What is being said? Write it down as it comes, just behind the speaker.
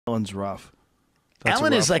Ellen's rough. That's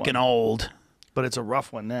Ellen is like one. an old. But it's a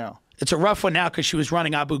rough one now. It's a rough one now because she was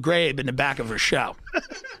running Abu Ghraib in the back of her show.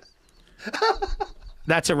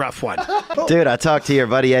 That's a rough one. Dude, I talked to your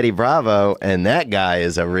buddy Eddie Bravo, and that guy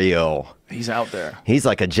is a real. He's out there. He's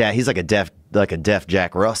like a deaf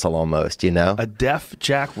Jack Russell almost, you know? A deaf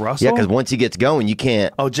Jack Russell? Yeah, because once he gets going, you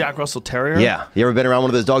can't. Oh, Jack Russell Terrier? Yeah. You ever been around one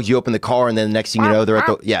of those dogs? You open the car, and then the next thing you know, they're at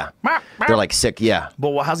the. Yeah. They're like sick. Yeah. But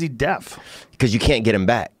well, how's he deaf? Because you can't get him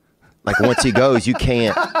back. Like once he goes, you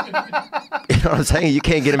can't. You know what I'm saying? You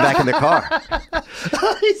can't get him back in the car.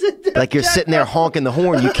 Like you're sitting there honking the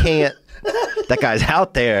horn. You can't. That guy's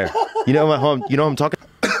out there. You know what I'm talking.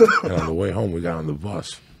 And on the way home, we got on the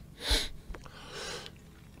bus,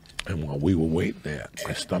 and while we were waiting there,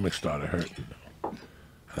 my stomach started hurting, and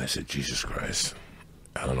I said, "Jesus Christ,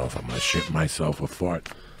 I don't know if I'm gonna shit myself or fart,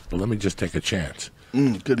 but let me just take a chance."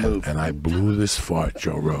 Good move. And I blew this fart,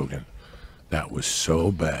 Joe Rogan. That was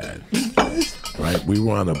so bad. Right? We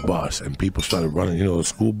were on a bus, and people started running. You know, the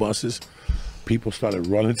school buses. People started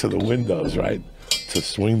running to the windows, right, to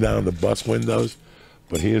swing down the bus windows.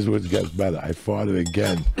 But here's what gets better. I farted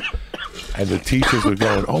again. And the teachers were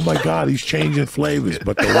going, "Oh my God, he's changing flavors."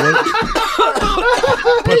 But the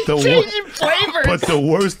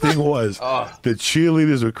worst thing was the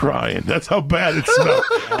cheerleaders were crying. That's how bad it smelled.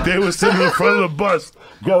 They were sitting in front of the bus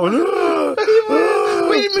going,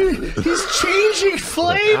 Wait a minute. He's changing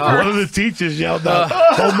flavor. One of the teachers yelled out,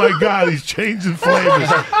 "Oh my God, he's changing flavors."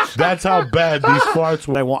 That's how bad these farts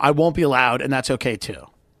were. I won't be allowed, and that's okay too.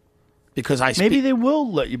 Because maybe they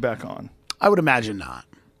will let you back on. I would imagine not.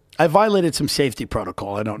 I violated some safety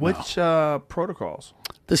protocol. I don't know. Which protocols?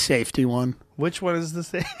 The safety one. Which one is the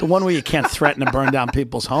safety? The one where you can't threaten to burn down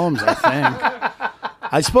people's homes, I think.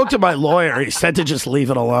 I spoke to my lawyer. He said to just leave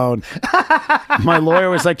it alone. My lawyer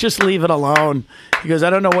was like, just leave it alone. He goes, I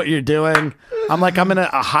don't know what you're doing. I'm like, I'm in a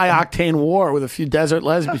high-octane war with a few desert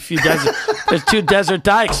lesbians, there's 2 desert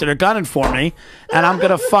dykes that are gunning for me, and I'm going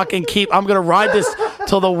to I'm going to ride this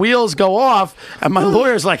till the wheels go off, and my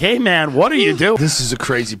lawyer's like, hey, man, what are you doing? This is a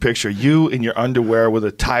crazy picture. You in your underwear with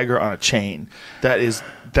a tiger on a chain. That is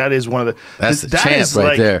one of the... That's the champ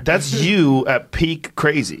right there. That's you at peak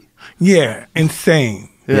crazy. Yeah, insane.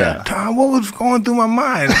 Yeah. Tom, what was going through my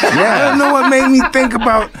mind? I don't know what made me think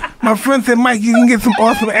about. My friend said, Mike, you can get some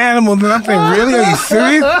awesome animals. And I'm saying, really? Are you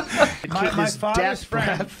serious?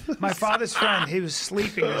 My father's friend, he was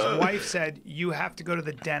sleeping. His wife said, you have to go to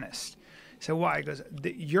the dentist. So why? He goes,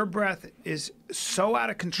 your breath is so out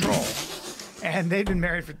of control. And they've been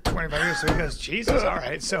married for 25 years. So he goes, Jesus, all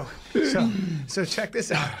right. So check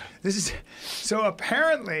this out. So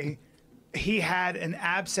apparently he had an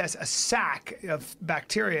abscess, a sac of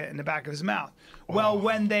bacteria in the back of his mouth. Well,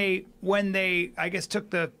 when they, I guess, took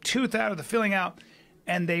the tooth out of the filling out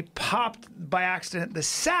and they popped by accident the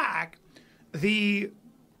sac, the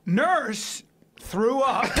nurse threw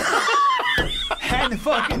up and the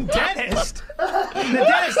fucking dentist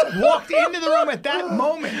walked into the room at that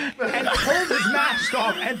moment and pulled his mask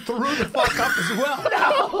off and threw the fuck up as well.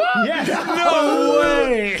 No, yes. No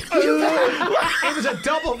way. It was a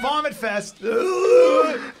double vomit fest. Can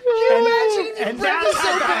you imagine? And that's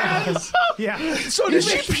how bad it was. Yeah. So did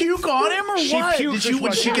she puke on him or what?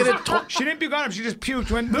 She didn't puke on him. She just puked.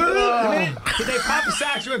 Went. Did they pop the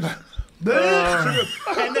sack? She went.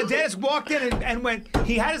 And the dentist walked in and went.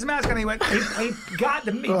 He had his mask on. He went. He got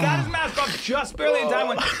his mask off just barely in time.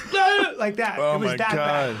 Went like that. Oh it was my that God.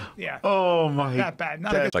 bad. Yeah. Oh my. That bad.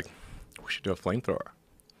 Not a good. Like, we should do a flamethrower.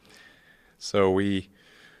 So we.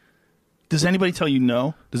 Does anybody tell you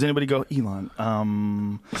no? Does anybody go, Elon?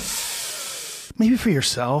 Maybe for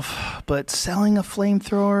yourself, but selling a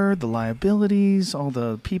flamethrower, the liabilities, all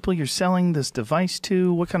the people you're selling this device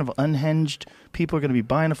to, what kind of unhinged people are going to be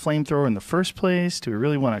buying a flamethrower in the first place? Do we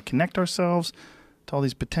really want to connect ourselves to all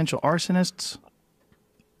these potential arsonists?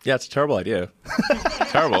 Yeah, it's a terrible idea.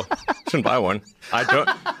 Terrible. Shouldn't buy one.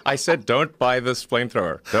 I said don't buy this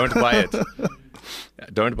flamethrower. Don't buy it.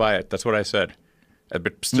 Don't buy it. That's what I said.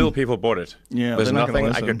 But still, people bought it. Yeah, there's nothing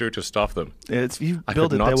I could do to stop them. If you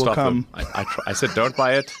build it, they will come. I said, don't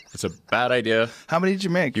buy it. It's a bad idea. How many did you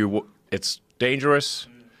make? It's dangerous.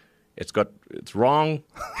 It's wrong.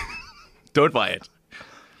 Don't buy it.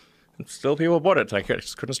 And still, people bought it. I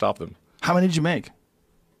just couldn't stop them. How many did you make?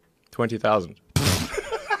 20,000.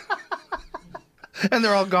 And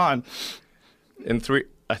they're all gone. In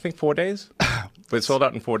 4 days. But it sold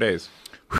out in 4 days.